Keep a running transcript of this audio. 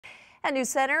A new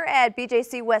center at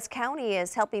BJC West County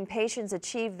is helping patients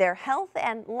achieve their health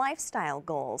and lifestyle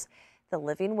goals. The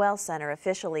Living Well Center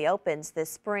officially opens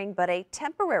this spring, but a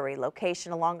temporary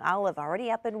location along Olive already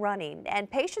up and running,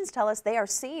 and patients tell us they are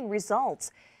seeing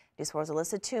results. News 4's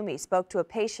Alyssa Toomey spoke to a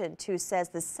patient who says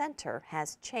the center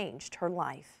has changed her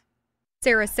life.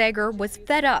 Sara Seger was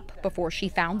fed up before she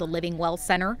found the Living Well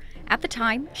Center. At the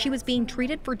time, she was being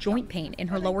treated for joint pain in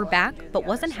her lower back, but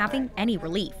wasn't having any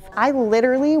relief. I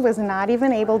literally was not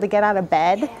even able to get out of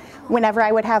bed whenever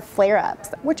I would have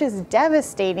flare-ups, which is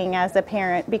devastating as a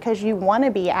parent because you want to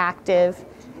be active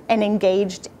and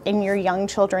engaged in your young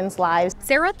children's lives.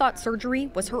 Sara thought surgery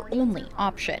was her only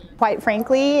option. Quite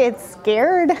frankly, it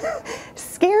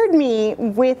scared me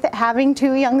with having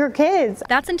two younger kids.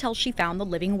 That's until she found the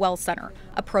Living Well Center,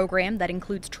 a program that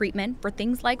includes treatment for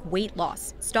things like weight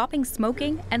loss, stopping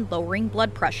smoking, and lowering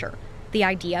blood pressure. The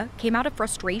idea came out of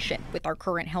frustration with our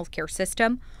current healthcare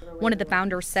system. One of the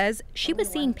founders says she was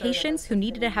seeing patients who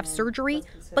needed to have surgery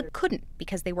but couldn't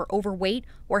because they were overweight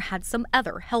or had some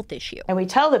other health issue. And we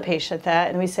tell the patient that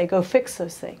and we say, go fix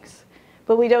those things.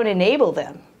 But we don't enable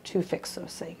them to fix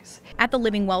those things. At the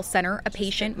Living Well Center, a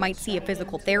patient might see a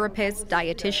physical therapist,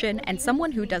 dietitian, and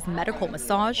someone who does medical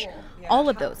massage. All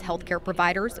of those healthcare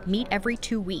providers meet every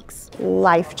 2 weeks.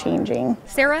 Life-changing.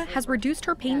 Sara has reduced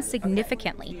her pain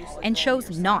significantly and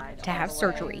chose not to have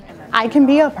surgery. I can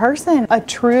be a person, a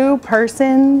true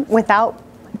person without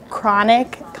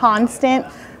chronic, constant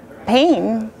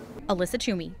pain. Alyssa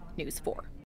Toomey, News 4.